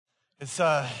It's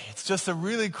just a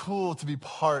really cool to be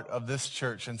part of this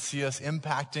church and see us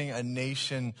impacting a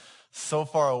nation so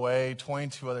far away,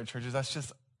 22 other churches. That's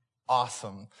just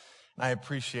awesome. And I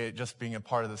appreciate just being a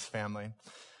part of this family.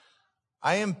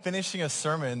 I am finishing a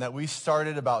sermon that we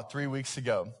started about 3 weeks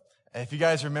ago. And if you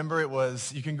guys remember,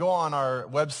 you can go on our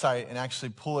website and actually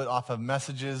pull it off of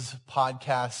Messages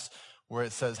podcast where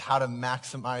it says how to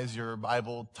maximize your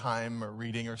Bible time or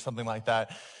reading or something like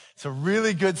that. It's a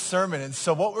really good sermon. And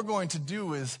so what we're going to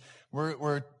do is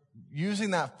we're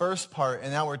using that first part,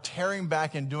 and now we're tearing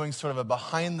back and doing sort of a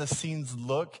behind-the-scenes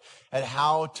look at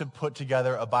how to put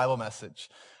together a Bible message.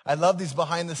 I love these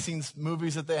behind-the-scenes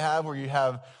movies that they have where you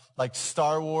have like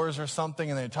Star Wars or something,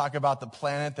 and they talk about the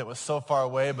planet that was so far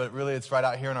away, but really it's right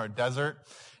out here in our desert,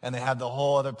 and they have the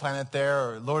whole other planet there,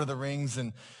 or Lord of the Rings,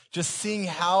 and just seeing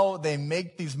how they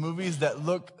make these movies that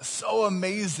look so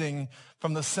amazing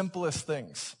from the simplest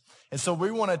things. And so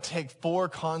we want to take 4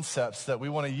 concepts that we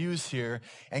want to use here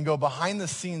and go behind the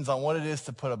scenes on what it is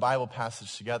to put a Bible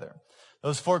passage together.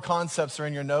 Those 4 concepts are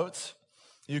in your notes.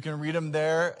 You can read them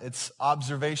there. It's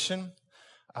observation.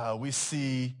 We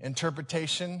see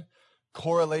interpretation,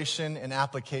 correlation, and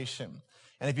application.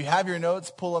 And if you have your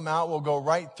notes, pull them out. We'll go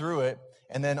right through it.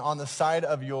 And then on the side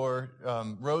of your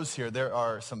rows here, there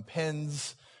are some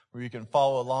pens where you can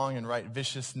follow along and write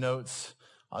vicious notes,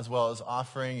 as well as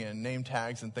offering and name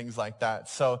tags and things like that.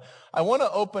 So I want to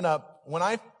open up. When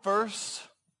I first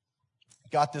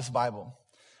got this Bible,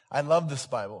 I love this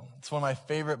Bible. It's one of my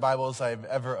favorite Bibles I've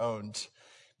ever owned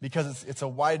because it's a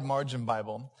wide margin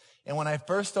Bible. And when I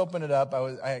first opened it up,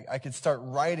 I could start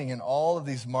writing in all of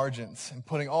these margins and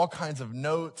putting all kinds of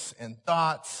notes and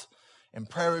thoughts and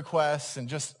prayer requests and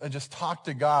just talk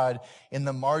to God in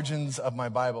the margins of my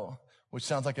Bible, which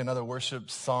sounds like another worship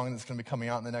song that's going to be coming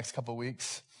out in the next couple of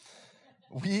weeks.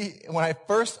 When I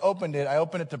first opened it, I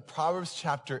opened it to Proverbs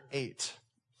chapter 8.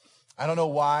 I don't know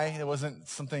why. It wasn't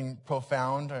something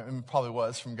profound. I mean, it probably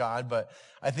was from God, but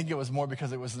I think it was more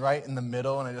because it was right in the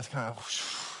middle, and I just kind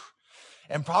of...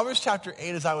 And Proverbs chapter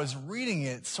 8, as I was reading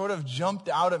it, sort of jumped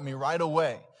out at me right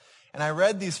away. And I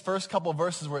read these first couple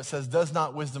verses where it says, "Does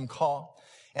not wisdom call?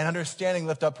 And understanding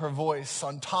lift up her voice.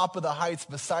 On top of the heights,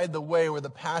 beside the way where the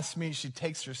paths meet, she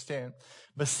takes her stand.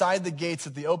 Beside the gates,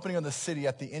 at the opening of the city,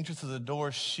 at the entrance of the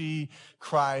door, she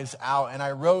cries out." And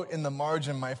I wrote in the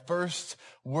margin, my first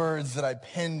words that I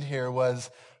penned here was,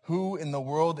 "Who in the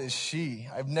world is she?"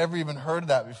 I've never even heard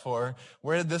that before.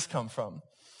 Where did this come from?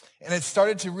 And it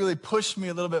started to really push me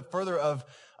a little bit further of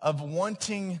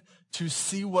wanting to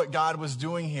see what God was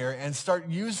doing here and start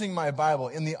using my Bible.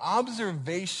 In the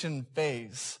observation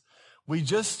phase, we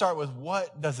just start with,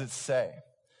 what does it say?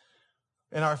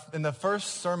 In the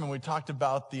first sermon, we talked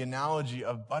about the analogy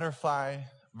of butterfly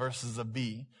versus a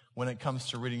bee when it comes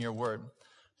to reading your word.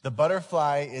 The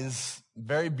butterfly is a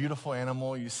very beautiful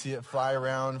animal. You see it fly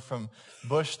around from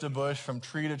bush to bush, from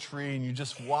tree to tree, and you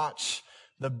just watch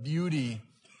the beauty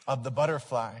of the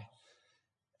butterfly.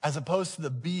 As opposed to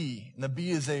the bee. And the bee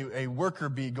is a worker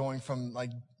bee going from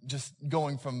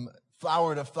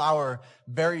flower to flower,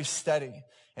 very steady.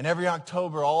 And every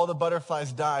October, all the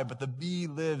butterflies die, but the bee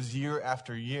lives year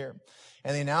after year.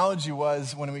 And the analogy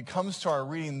was, when it comes to our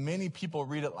reading, many people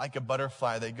read it like a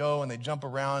butterfly. They go and they jump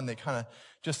around, and they kind of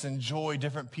just enjoy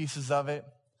different pieces of it.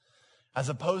 As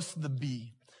opposed to the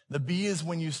bee. The bee is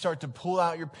when you start to pull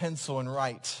out your pencil and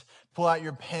write. Pull out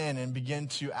your pen and begin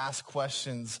to ask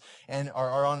questions, and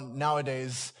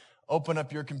nowadays, open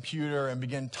up your computer and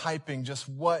begin typing just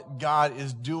what God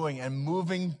is doing and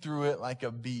moving through it like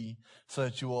a bee so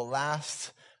that you will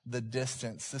last the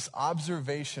distance. This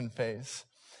observation phase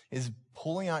is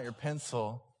pulling out your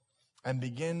pencil and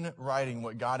begin writing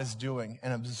what God is doing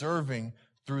and observing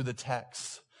through the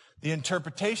text. The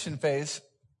interpretation phase,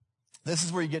 this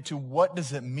is where you get to, what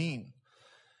does it mean?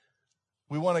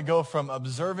 We want to go from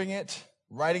observing it,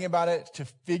 writing about it, to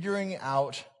figuring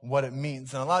out what it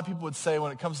means. And a lot of people would say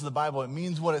when it comes to the Bible, it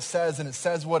means what it says, and it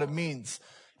says what it means.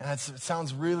 And it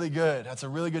sounds really good. That's a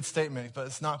really good statement, but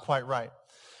it's not quite right.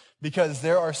 Because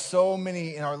there are so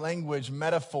many in our language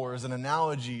metaphors and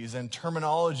analogies and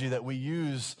terminology that we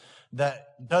use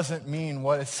that doesn't mean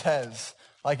what it says.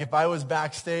 Like if I was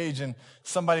backstage and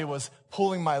somebody was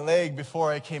pulling my leg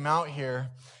before I came out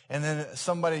here, and then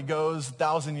somebody goes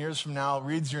 1,000 years from now,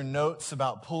 reads your notes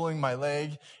about pulling my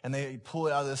leg, and they pull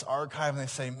it out of this archive, and they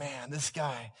say, "Man, this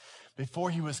guy, before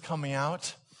he was coming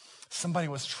out, somebody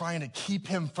was trying to keep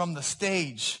him from the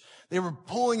stage. They were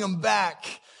pulling him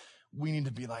back." We need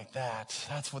to be like that.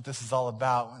 That's what this is all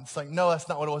about. And it's like, no, that's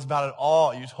not what it was about at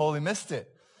all. You totally missed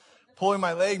it. Pulling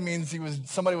my leg means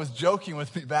somebody was joking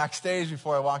with me backstage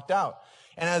before I walked out.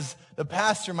 And as the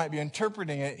pastor might be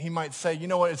interpreting it, he might say, you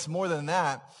know what, it's more than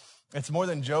that. It's more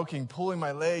than joking. Pulling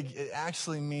my leg, it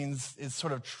actually means it's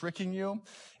sort of tricking you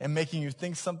and making you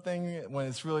think something when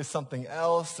it's really something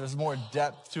else. There's more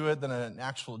depth to it than an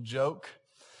actual joke.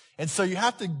 And so you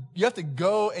have to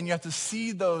go and you have to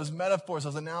see those metaphors,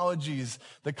 those analogies,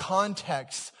 the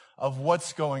context of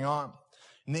what's going on.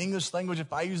 In the English language,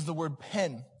 if I use the word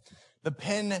pen, the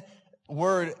pen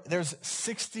word, there's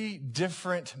 60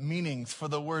 different meanings for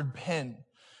the word pen.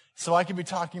 So I could be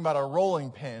talking about a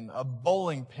rolling pin, a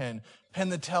bowling pin, pin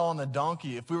the tail on the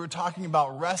donkey. If we were talking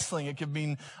about wrestling, it could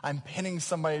mean I'm pinning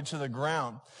somebody to the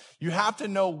ground. You have to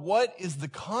know what is the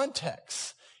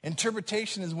context.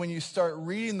 Interpretation is when you start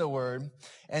reading the word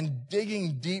and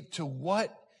digging deep to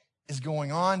what is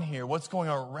going on here, what's going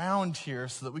around here,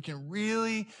 so that we can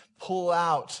really pull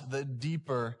out the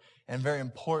deeper and very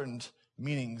important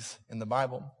meanings in the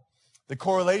Bible. The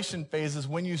correlation phase is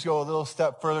when you go a little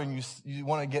step further and you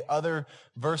want to get other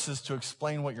verses to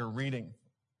explain what you're reading.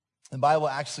 The Bible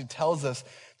actually tells us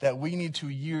that we need to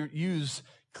use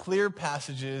clear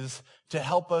passages to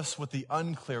help us with the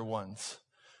unclear ones.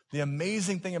 The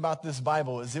amazing thing about this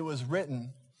Bible is it was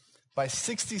written by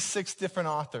 66 different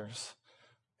authors.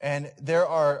 And there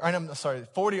are,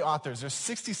 40 authors. There's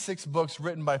 66 books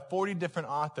written by 40 different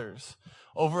authors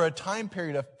over a time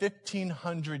period of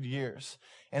 1,500 years.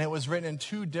 And it was written in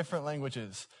 2 different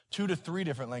languages, 2 to 3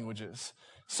 different languages.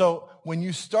 So when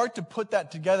you start to put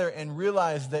that together and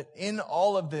realize that in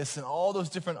all of this and all those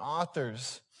different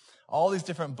authors, all these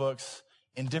different books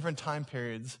in different time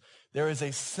periods, there is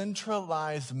a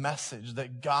centralized message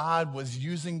that God was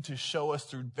using to show us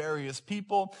through various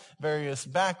people, various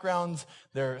backgrounds,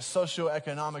 their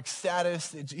socioeconomic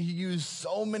status. He used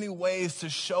so many ways to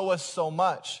show us so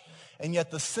much. And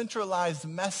yet the centralized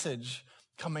message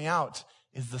coming out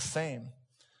is the same.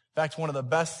 In fact, one of the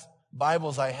best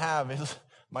Bibles I have is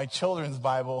my children's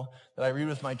Bible that I read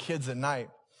with my kids at night.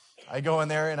 I go in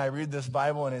there and I read this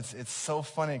Bible, and it's so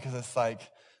funny because it's like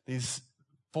these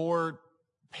 4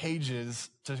 pages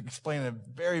to explain a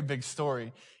very big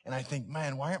story. And I think,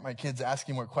 man, why aren't my kids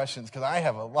asking more questions? Because I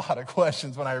have a lot of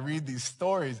questions when I read these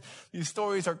stories. These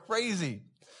stories are crazy.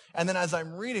 And then as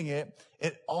I'm reading it,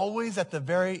 it always at the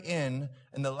very end,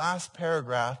 in the last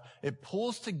paragraph, it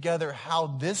pulls together how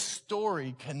this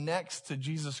story connects to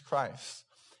Jesus Christ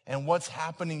and what's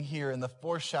happening here in the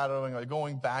foreshadowing or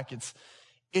going back.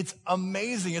 It's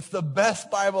amazing. It's the best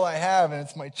Bible I have, and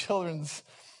it's my children's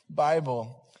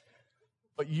Bible.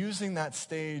 But using that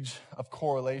stage of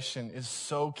correlation is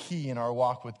so key in our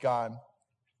walk with God.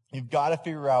 You've got to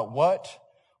figure out what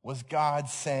was God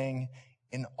saying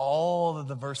in all of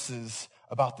the verses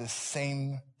about this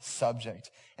same subject.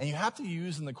 And you have to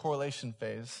use in the correlation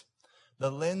phase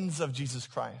the lens of Jesus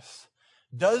Christ.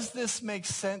 Does this make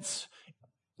sense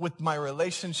with my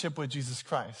relationship with Jesus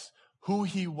Christ? Who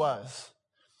he was?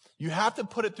 You have to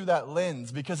put it through that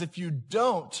lens, because if you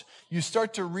don't, you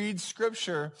start to read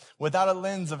Scripture without a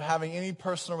lens of having any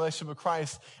personal relationship with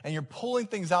Christ, and you're pulling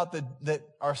things out that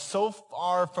are so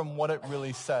far from what it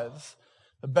really says.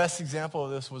 The best example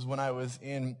of this was when I was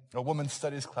in a women's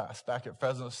studies class back at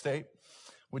Fresno State,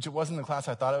 which it wasn't the class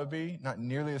I thought it would be, not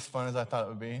nearly as fun as I thought it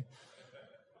would be.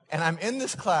 And I'm in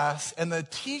this class, and the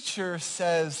teacher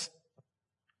says,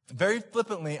 very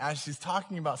flippantly, as she's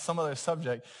talking about some other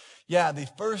subject, yeah, the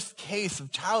first case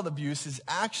of child abuse is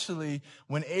actually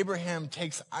when Abraham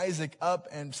takes Isaac up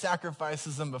and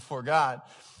sacrifices him before God.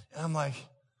 And I'm like,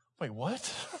 wait,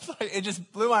 what? It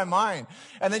just blew my mind.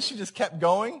 And then she just kept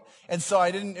going. And so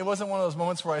it wasn't one of those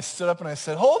moments where I stood up and I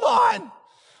said, hold on.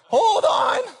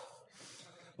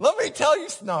 Let me tell you.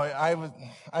 No,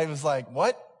 I was like,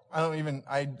 what?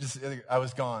 I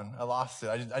was gone. I lost it.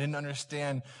 I didn't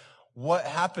understand what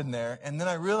happened there. And then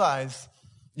I realized,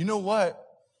 you know what?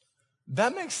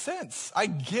 That makes sense. I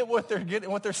get what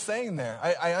they're saying there.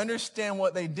 I understand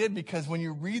what they did, because when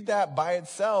you read that by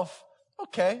itself,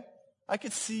 okay, I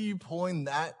could see you pulling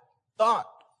that thought.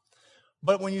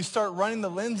 But when you start running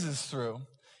the lenses through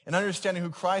and understanding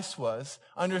who Christ was,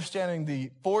 understanding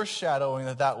the foreshadowing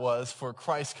that was for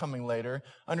Christ coming later,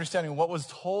 understanding what was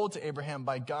told to Abraham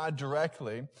by God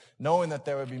directly, knowing that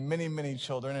there would be many, many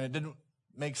children, and it didn't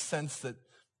make sense that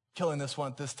killing this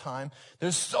one at this time.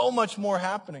 There's so much more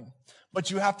happening. But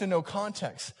you have to know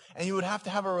context. And you would have to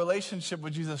have a relationship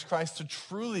with Jesus Christ to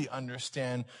truly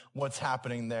understand what's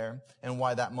happening there and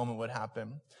why that moment would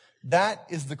happen. That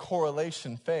is the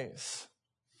correlation phase.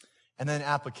 And then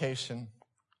application.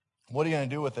 What are you going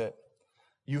to do with it?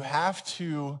 You have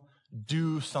to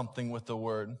do something with the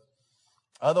word.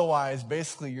 Otherwise,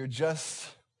 basically, you're just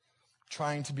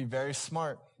trying to be very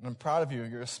smart. And I'm proud of you.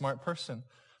 You're a smart person.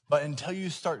 But until you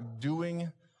start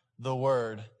doing the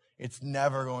word, it's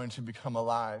never going to become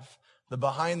alive. The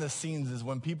behind the scenes is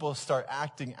when people start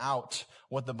acting out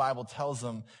what the Bible tells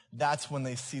them, that's when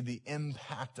they see the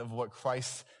impact of what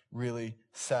Christ really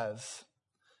says.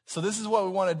 So this is what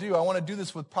we want to do. I want to do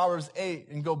this with Proverbs 8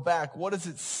 and go back. What does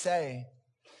it say?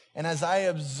 And as I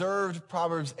observed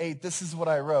Proverbs 8, this is what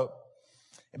I wrote.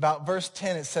 About verse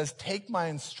 10, it says, take my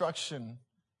instruction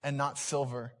and not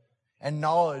silver, and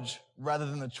knowledge rather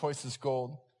than the choicest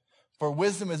gold. For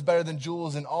wisdom is better than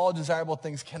jewels, and all desirable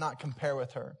things cannot compare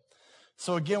with her.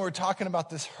 So again, we're talking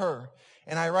about this her.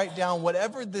 And I write down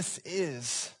whatever this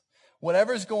is,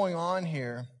 whatever's going on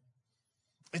here,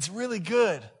 it's really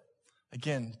good.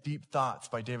 Again, Deep Thoughts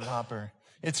by David Hopper.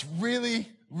 It's really,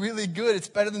 really good. It's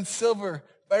better than silver,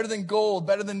 better than gold,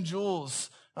 better than jewels.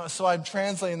 So I'm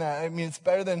translating that. I mean, it's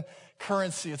better than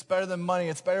currency. It's better than money.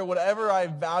 It's better whatever I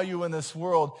value in this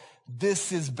world.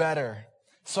 This is better.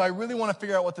 So I really want to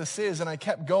figure out what this is. And I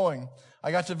kept going.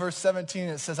 I got to verse 17.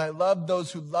 And it says, I love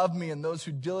those who love me, and those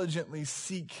who diligently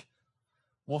seek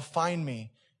will find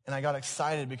me. And I got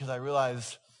excited because I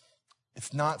realized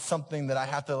it's not something that I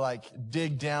have to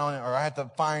dig down or I have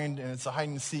to find, and it's a hide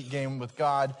and seek game with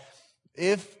God.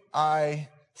 If I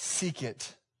seek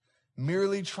it,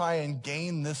 merely try and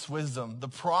gain this wisdom, the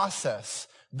process,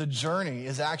 the journey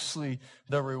is actually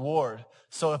the reward.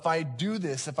 So if I do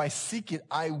this, if I seek it,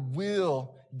 I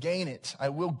will gain it. I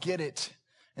will get it.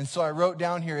 And so I wrote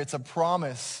down here, it's a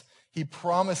promise. He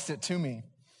promised it to me.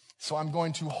 So I'm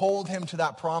going to hold him to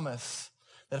that promise,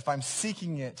 that if I'm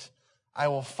seeking it, I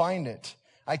will find it.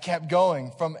 I kept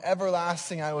going. From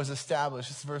everlasting I was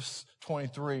established. It's verse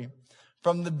 23.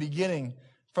 From the beginning,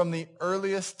 from the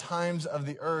earliest times of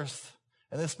the earth.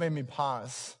 And this made me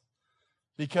pause.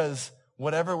 Because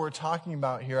whatever we're talking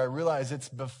about here, I realize it's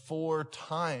before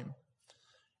time.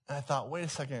 And I thought, wait a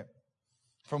second.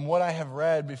 From what I have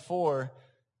read before,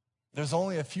 there's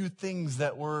only a few things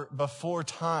that were before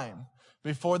time.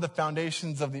 Before the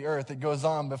foundations of the earth. It goes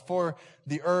on. Before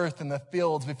the earth and the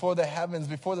fields, before the heavens,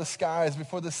 before the skies,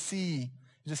 before the sea.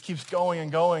 It just keeps going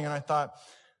and going. And I thought,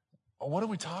 what are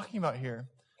we talking about here?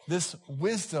 This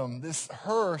wisdom, this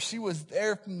her, she was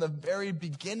there from the very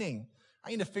beginning. I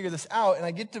need to figure this out. And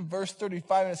I get to verse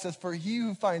 35 and it says, for he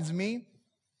who finds me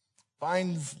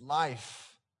finds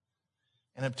life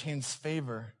and obtains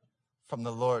favor from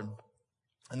the Lord.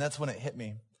 And that's when it hit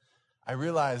me. I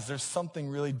realized there's something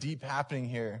really deep happening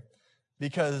here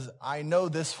because I know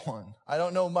this one. I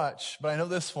don't know much, but I know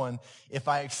this one. If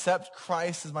I accept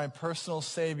Christ as my personal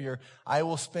Savior, I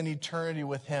will spend eternity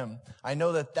with him. I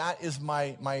know that that is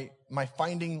my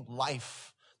finding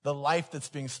life, the life that's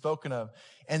being spoken of.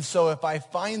 And so if I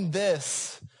find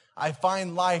this, I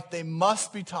find life, they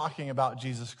must be talking about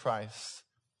Jesus Christ.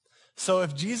 So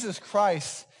if Jesus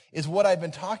Christ is what I've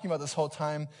been talking about this whole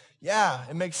time, yeah,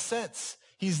 it makes sense.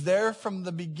 He's there from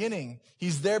the beginning.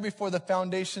 He's there before the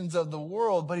foundations of the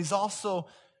world, but he's also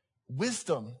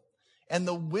wisdom. And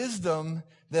the wisdom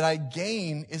that I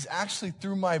gain is actually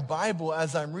through my Bible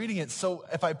as I'm reading it. So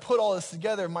if I put all this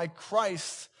together, my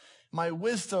Christ, my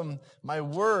wisdom, my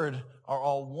word are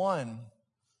all one.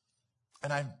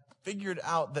 And I figured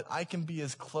out that I can be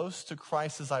as close to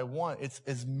Christ as I want. It's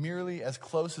as merely as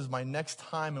close as my next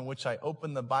time in which I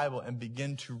open the Bible and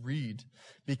begin to read,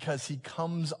 because he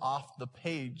comes off the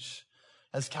page.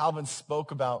 As Calvin spoke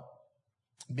about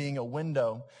being a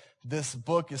window, this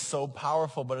book is so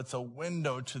powerful, but it's a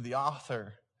window to the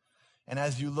author. And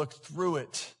as you look through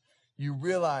it, you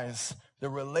realize the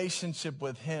relationship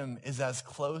with him is as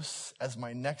close as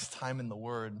my next time in the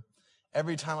Word.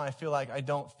 Every time I feel like I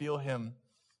don't feel him,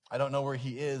 I don't know where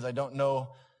he is, I don't know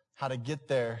how to get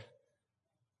there,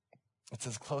 it's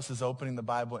as close as opening the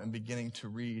Bible and beginning to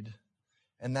read.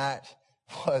 And that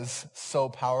was so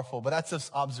powerful. But that's just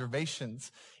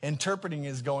observations. Interpreting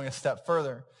is going a step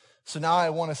further. So now I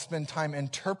want to spend time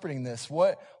interpreting this.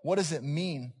 What does it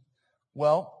mean?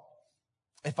 Well,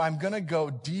 if I'm going to go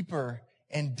deeper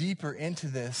and deeper into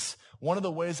this, one of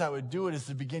the ways I would do it is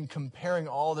to begin comparing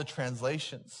all the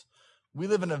translations. We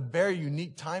live in a very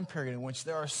unique time period in which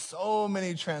there are so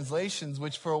many translations,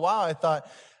 which for a while I thought,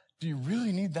 do you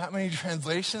really need that many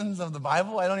translations of the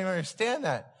Bible? I don't even understand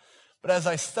that. But as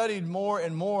I studied more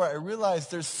and more, I realized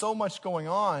there's so much going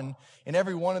on in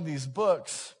every one of these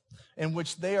books in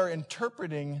which they are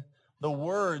interpreting the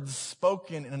words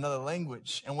spoken in another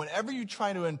language. And whenever you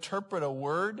try to interpret a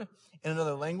word in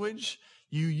another language,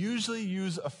 you usually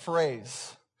use a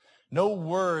phrase. No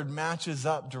word matches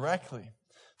up directly.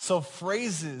 So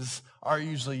phrases are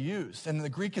usually used. And in the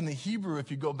Greek and the Hebrew, if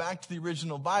you go back to the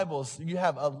original Bibles, you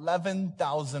have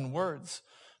 11,000 words.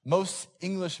 Most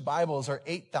English Bibles are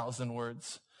 8,000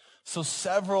 words. So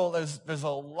there's a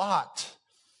lot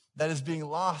that is being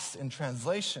lost in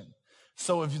translation.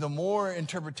 So if the more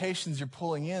interpretations you're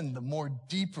pulling in, the more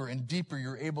deeper and deeper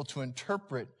you're able to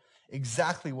interpret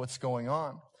exactly what's going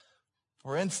on.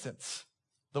 For instance,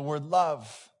 the word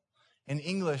love. In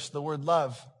English, the word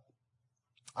love.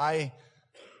 I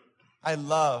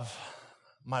love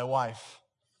my wife.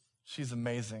 She's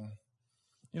amazing.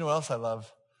 You know what else I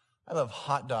love? I love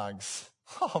hot dogs.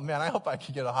 Oh man, I hope I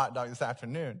can get a hot dog this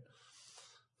afternoon.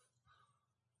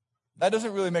 That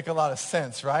doesn't really make a lot of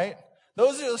sense, right?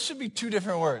 Those should be two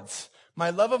different words.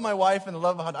 My love of my wife and the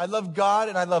love of hot dogs. I love God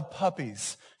and I love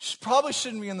puppies. Probably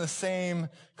shouldn't be in the same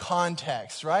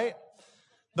context, right?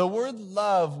 The word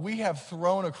love we have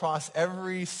thrown across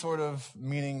every sort of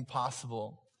meaning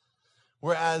possible.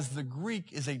 Whereas the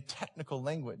Greek is a technical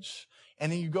language.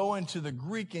 And then you go into the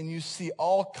Greek and you see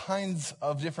all kinds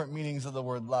of different meanings of the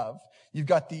word love. You've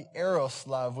got the eros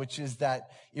love, which is that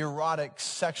erotic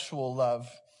sexual love.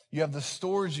 You have the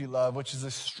storge love, which is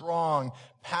a strong,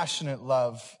 passionate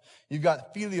love. You've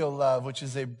got filial love, which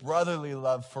is a brotherly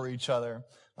love for each other.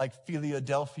 Like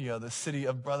Philadelphia, the city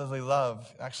of brotherly love,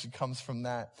 actually comes from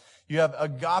that. You have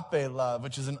agape love,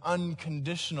 which is an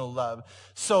unconditional love.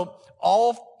 So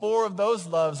all four of those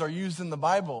loves are used in the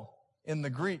Bible, in the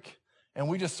Greek. And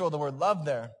we just throw the word love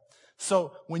there.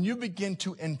 So when you begin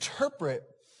to interpret,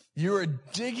 you're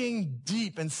digging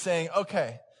deep and saying,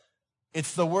 okay,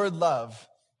 it's the word love.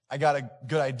 I got a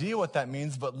good idea what that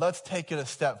means, but let's take it a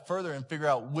step further and figure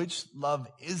out which love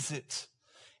is it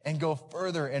and go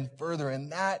further and further.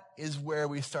 And that is where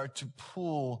we start to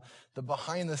pull the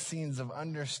behind the scenes of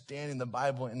understanding the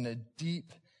Bible in a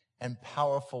deep and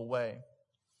powerful way.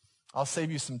 I'll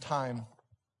save you some time,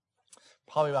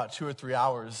 probably about 2 or 3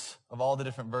 hours of all the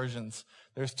different versions.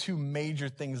 There's two major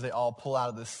things they all pull out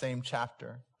of this same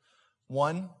chapter.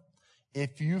 One,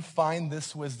 if you find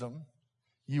this wisdom,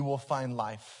 you will find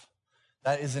life.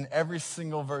 That is in every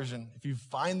single version. If you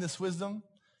find this wisdom,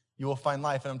 you will find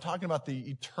life. And I'm talking about the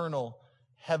eternal,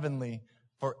 heavenly,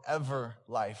 forever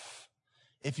life.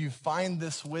 If you find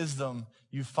this wisdom,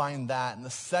 you find that. And the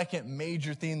second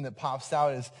major theme that pops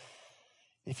out is,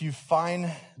 if you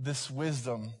find this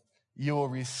wisdom, you will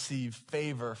receive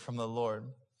favor from the Lord.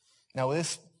 Now,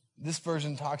 this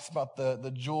version talks about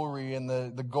the jewelry and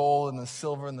the gold and the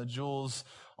silver and the jewels,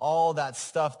 all that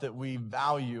stuff that we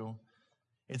value.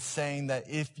 It's saying that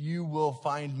if you will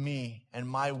find me and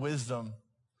my wisdom,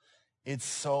 it's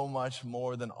so much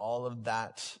more than all of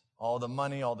that. All the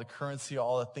money, all the currency,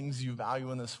 all the things you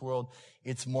value in this world.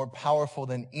 It's more powerful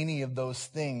than any of those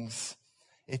things.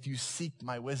 If you seek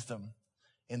my wisdom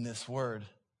in this word,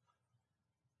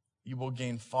 you will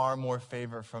gain far more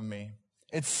favor from me.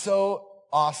 It's so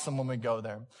awesome when we go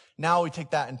there. Now we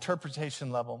take that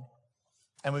interpretation level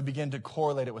and we begin to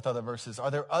correlate it with other verses. Are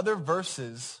there other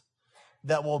verses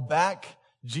that will back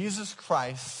Jesus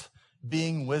Christ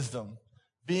being wisdom?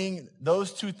 Being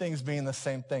those two things being the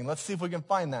same thing. Let's see if we can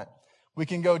find that. We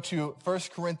can go to 1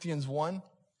 Corinthians 1,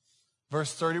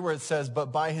 verse 30, where it says,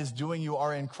 "But by his doing you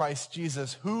are in Christ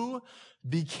Jesus, who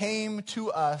became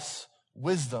to us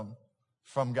wisdom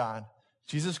from God."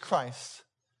 Jesus Christ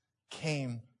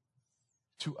came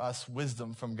to us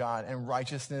wisdom from God and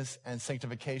righteousness and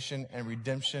sanctification and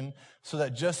redemption, so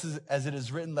that just as it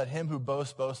is written, let him who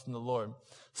boasts boast in the Lord.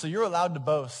 So you're allowed to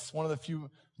boast. One of the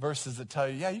few verses that tell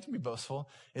you, yeah, you can be boastful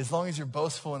as long as you're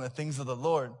boastful in the things of the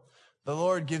Lord. The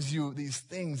Lord gives you these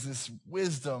things, this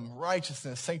wisdom,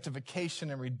 righteousness,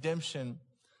 sanctification, and redemption.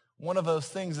 One of those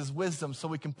things is wisdom, so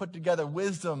we can put together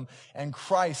wisdom and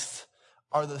Christ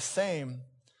are the same.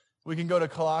 We can go to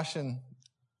Colossians,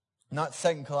 not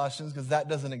 2 Colossians, because that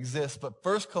doesn't exist, but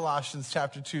 1 Colossians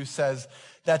chapter 2 says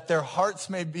that their hearts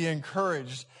may be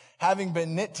encouraged, having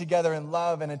been knit together in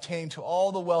love and attain to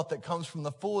all the wealth that comes from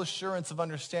the full assurance of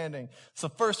understanding. So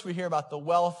first we hear about the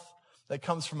wealth that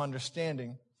comes from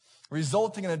understanding,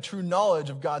 resulting in a true knowledge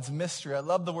of God's mystery. I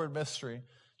love the word mystery.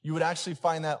 You would actually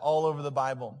find that all over the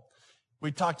Bible.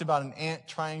 We talked about an ant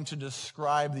trying to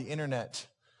describe the internet.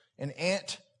 An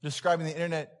ant describing the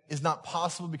internet is not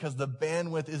possible because the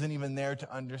bandwidth isn't even there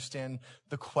to understand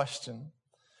the question.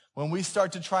 When we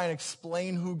start to try and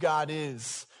explain who God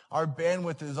is, our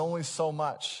bandwidth is only so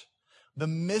much. The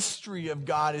mystery of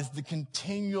God is the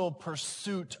continual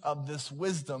pursuit of this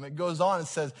wisdom. It goes on and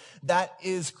says, that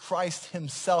is Christ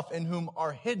himself, in whom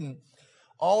are hidden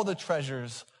all the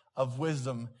treasures of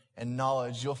wisdom and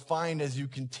knowledge. You'll find as you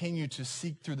continue to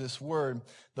seek through this word,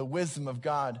 the wisdom of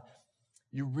God,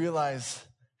 you realize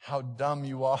how dumb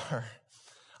you are.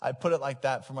 I put it like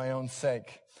that for my own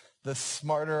sake. The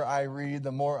smarter I read,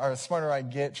 smarter I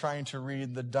get trying to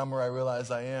read, the dumber I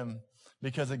realize I am.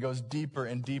 because it goes deeper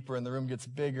and deeper and the room gets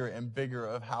bigger and bigger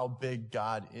of how big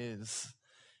God is.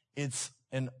 It's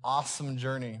an awesome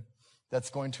journey that's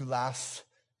going to last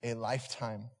a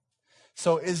lifetime.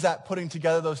 So is that putting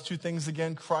together those two things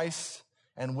again, Christ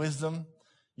and wisdom?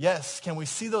 Yes. Can we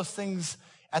see those things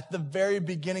at the very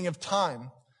beginning of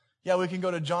time? Yeah, we can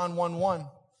go to John 1:1.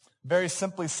 Very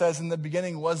simply says, in the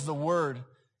beginning was the Word,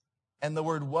 and the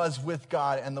Word was with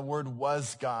God, and the Word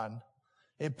was God.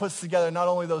 It puts together not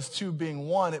only those two being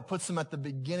one, it puts them at the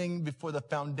beginning before the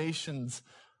foundations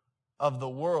of the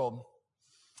world.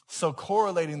 So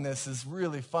correlating this is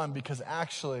really fun because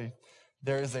actually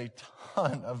there is a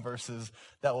ton of verses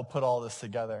that will put all this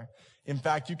together. In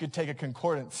fact, you could take a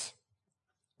concordance.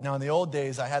 Now, in the old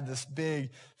days, I had this big,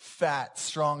 fat,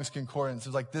 Strong's concordance. It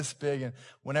was like this big, and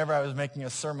whenever I was making a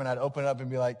sermon, I'd open it up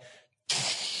and be like,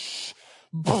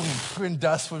 boom, and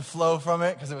dust would flow from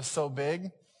it because it was so big.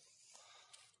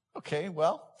 Okay,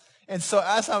 well, and so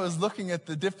as I was looking at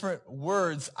the different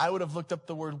words, I would have looked up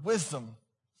the word wisdom.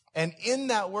 And in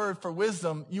that word for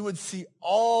wisdom, you would see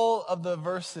all of the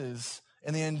verses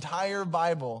in the entire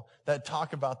Bible that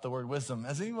talk about the word wisdom.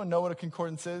 Does anyone know what a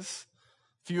concordance is?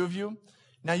 A few of you?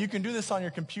 Now, you can do this on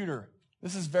your computer.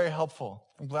 This is very helpful.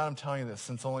 I'm glad I'm telling you this,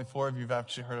 since only 4 of you have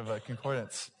actually heard of a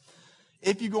concordance.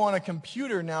 If you go on a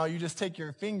computer now, you just take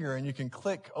your finger and you can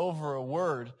click over a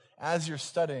word as you're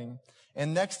studying.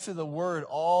 And next to the word,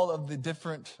 all of the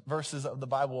different verses of the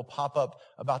Bible will pop up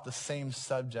about the same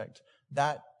subject.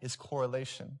 That is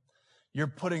correlation. You're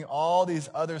putting all these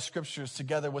other scriptures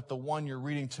together with the one you're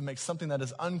reading to make something that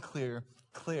is unclear,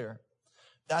 clear.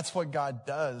 That's what God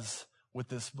does with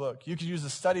this book. You could use a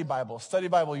study Bible. Study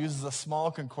Bible uses a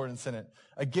small concordance in it.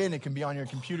 Again, it can be on your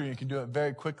computer. You can do it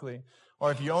very quickly.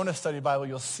 Or if you own a study Bible,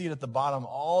 you'll see it at the bottom,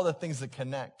 all the things that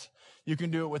connect. You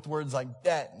can do it with words like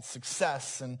debt and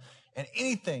success and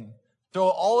anything. Throw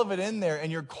all of it in there, and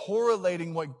you're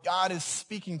correlating what God is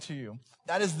speaking to you.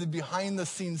 That is the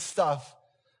behind-the-scenes stuff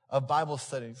of Bible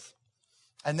studies.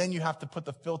 And then you have to put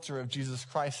the filter of Jesus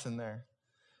Christ in there.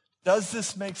 Does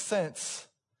this make sense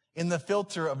in the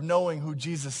filter of knowing who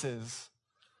Jesus is?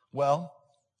 Well,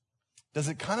 does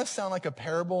it kind of sound like a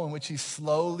parable in which he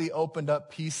slowly opened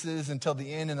up pieces until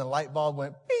the end and the light bulb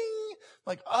went bing?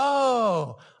 Like,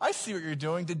 oh, I see what you're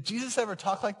doing. Did Jesus ever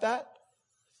talk like that?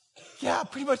 Yeah,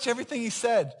 pretty much everything he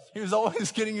said. He was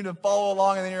always getting you to follow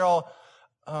along, and then you're all,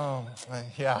 oh,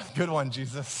 yeah, good one,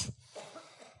 Jesus.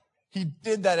 He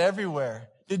did that everywhere.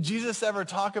 Did Jesus ever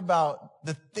talk about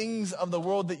the things of the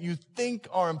world that you think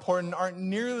are important aren't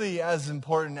nearly as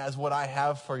important as what I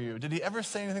have for you? Did he ever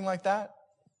say anything like that?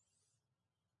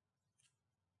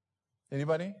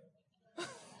 Anybody?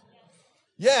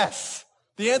 Yes.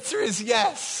 The answer is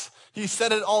yes. He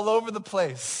said it all over the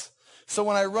place. So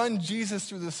when I run Jesus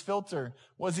through this filter,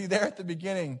 was he there at the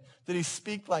beginning? Did he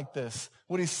speak like this?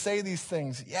 Would he say these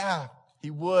things? Yeah, he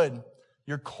would.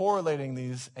 You're correlating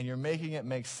these and you're making it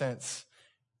make sense.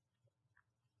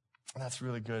 And that's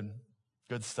really good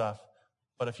stuff.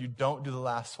 But if you don't do the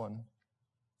last one,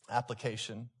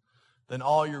 application, then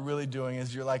all you're really doing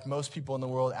is you're like most people in the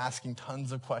world, asking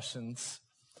tons of questions,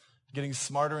 getting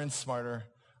smarter and smarter,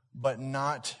 but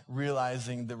not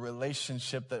realizing the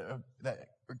relationship that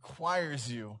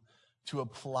requires you to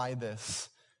apply this.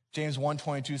 James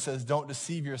 1:22 says, don't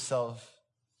deceive yourself.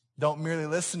 Don't merely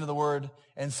listen to the word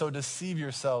and so deceive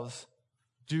yourselves.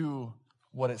 Do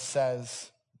what it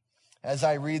says. As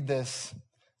I read this,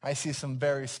 I see some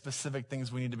very specific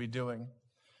things we need to be doing.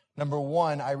 Number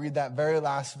one, I read that very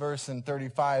last verse in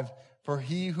 35. For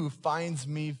he who finds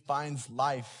me finds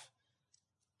life.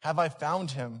 Have I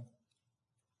found him?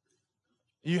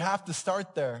 You have to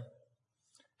start there.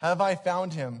 Have I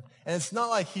found him? And it's not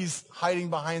like he's hiding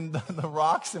behind the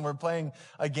rocks and we're playing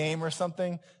a game or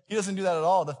something. He doesn't do that at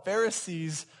all. The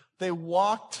Pharisees, they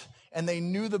walked and they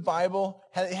knew the Bible,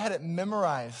 they had it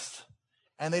memorized.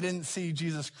 And they didn't see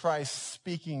Jesus Christ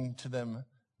speaking to them,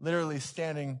 literally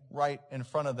standing right in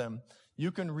front of them.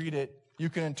 You can read it, you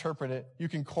can interpret it, you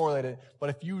can correlate it, but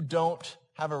if you don't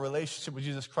have a relationship with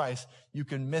Jesus Christ, you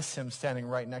can miss him standing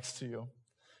right next to you.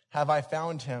 Have I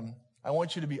found him? I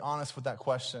want you to be honest with that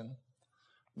question.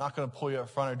 I'm not going to pull you up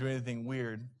front or do anything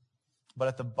weird. But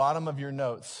at the bottom of your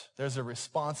notes, there's a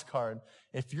response card.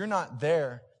 If you're not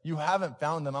there, you haven't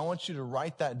found them, I want you to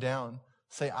write that down.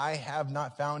 Say, I have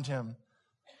not found him.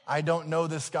 I don't know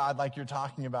this God like you're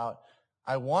talking about.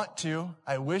 I want to.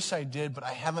 I wish I did, but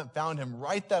I haven't found him.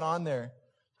 Write that on there.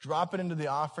 Drop it into the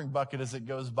offering bucket as it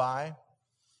goes by.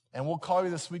 And we'll call you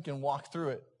this week and walk through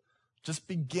it. Just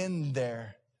begin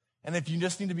there. And if you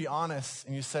just need to be honest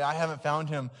and you say, I haven't found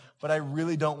him, but I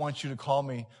really don't want you to call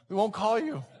me, we won't call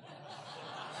you.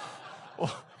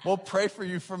 We'll pray for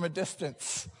you from a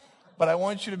distance. But I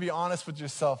want you to be honest with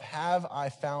yourself. Have I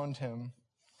found him?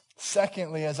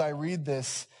 Secondly, as I read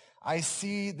this, I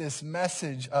see this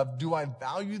message of, do I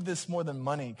value this more than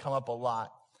money, come up a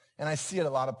lot. And I see it a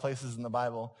lot of places in the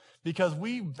Bible because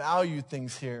we value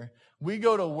things here. We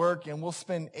go to work and we'll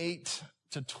spend 8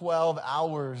 to 12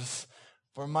 hours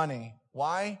for money.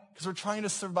 Why? Because we're trying to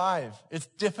survive. It's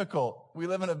difficult. We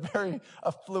live in a very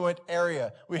affluent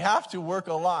area. We have to work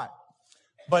a lot.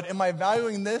 But am I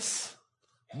valuing this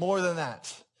more than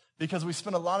that? Because we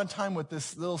spend a lot of time with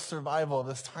this little survival,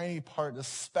 this tiny part, this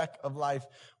speck of life,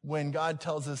 when God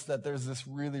tells us that there's this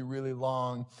really, really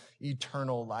long,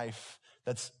 eternal life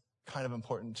that's kind of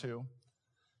important too.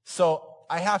 So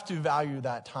I have to value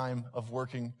that time of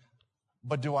working,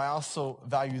 but do I also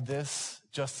value this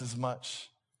just as much?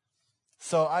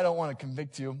 So I don't want to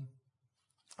convict you.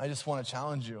 I just want to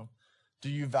challenge you. Do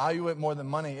you value it more than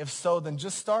money? If so, then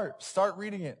just start. Start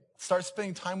reading it. Start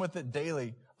spending time with it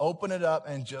daily. Open it up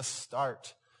and just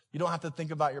start. You don't have to think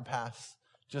about your past.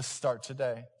 Just start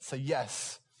today. Say,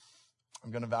 yes, I'm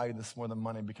going to value this more than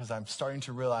money because I'm starting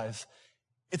to realize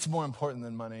it's more important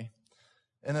than money.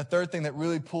 And the third thing that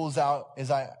really pulls out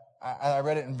is I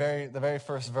read it in the very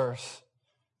first verse.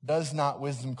 Does not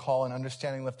wisdom call and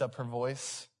understanding lift up her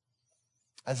voice?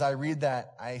 As I read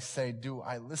that, I say, do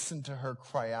I listen to her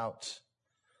cry out?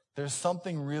 There's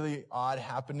something really odd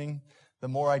happening the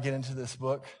more I get into this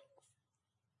book.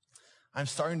 I'm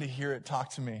starting to hear it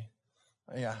talk to me.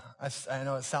 Yeah, I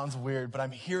know it sounds weird, but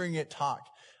I'm hearing it talk.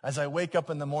 As I wake up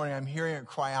in the morning, I'm hearing it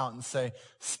cry out and say,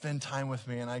 spend time with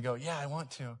me. And I go, yeah, I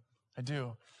want to. I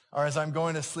do. Or as I'm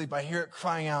going to sleep, I hear it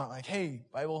crying out like, hey,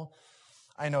 Bible.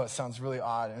 I know it sounds really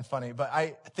odd and funny, but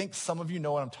I think some of you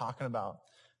know what I'm talking about.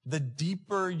 The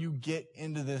deeper you get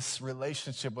into this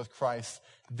relationship with Christ,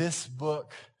 this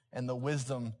book and the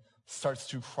wisdom starts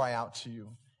to cry out to you.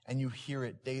 And you hear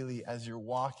it daily as you're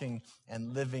walking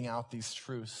and living out these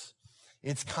truths.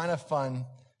 It's kind of fun,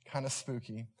 kind of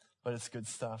spooky, but it's good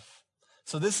stuff.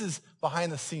 So this is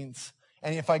behind the scenes.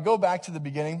 And if I go back to the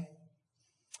beginning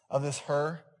of this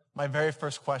my very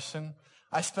first question,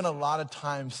 I spent a lot of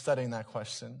time studying that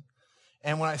question.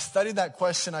 And when I studied that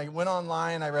question, I went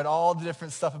online, I read all the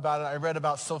different stuff about it. I read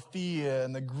about Sophia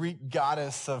and the Greek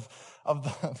goddess of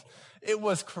the... It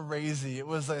was crazy. It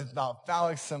was about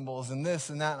phallic symbols and this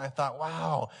and that. And I thought,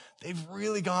 wow, they've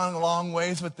really gone a long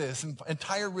ways with this. And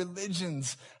entire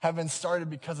religions have been started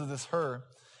because of this her.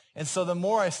 And so the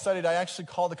more I studied, I actually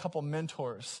called a couple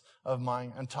mentors of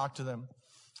mine and talked to them.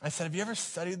 I said, have you ever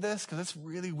studied this? Because it's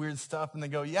really weird stuff. And they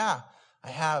go, yeah, I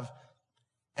have.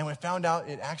 And we found out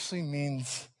it actually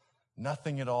means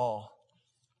nothing at all.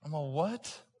 I'm like,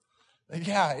 what?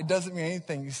 Yeah, it doesn't mean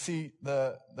anything. You see,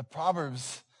 the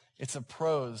Proverbs, it's a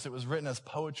prose. It was written as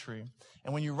poetry.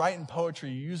 And when you write in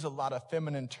poetry, you use a lot of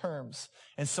feminine terms.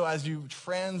 And so as you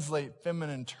translate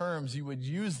feminine terms, you would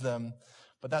use them,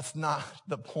 but that's not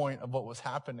the point of what was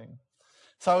happening.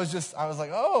 So I was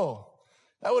like, oh,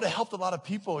 that would have helped a lot of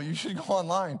people. You should go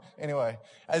online. Anyway,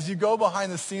 as you go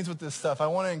behind the scenes with this stuff, I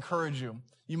want to encourage you.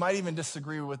 You might even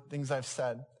disagree with things I've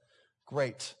said.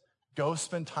 Great. Go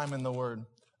spend time in the Word.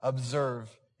 Observe,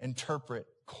 interpret,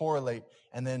 correlate,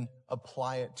 and then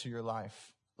apply it to your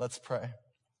life. Let's pray.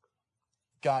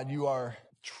 God, you are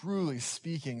truly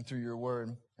speaking through your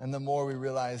Word. And the more we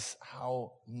realize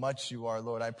how much you are,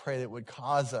 Lord, I pray that it would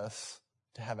cause us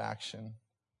to have action.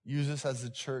 Use us as a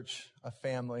church, a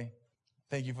family.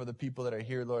 Thank you for the people that are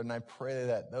here, Lord. And I pray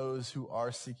that those who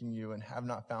are seeking you and have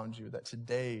not found you, that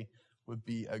today would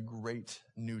be a great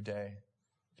new day.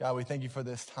 God, we thank you for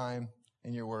this time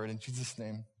in your Word. In Jesus'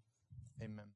 name, amen.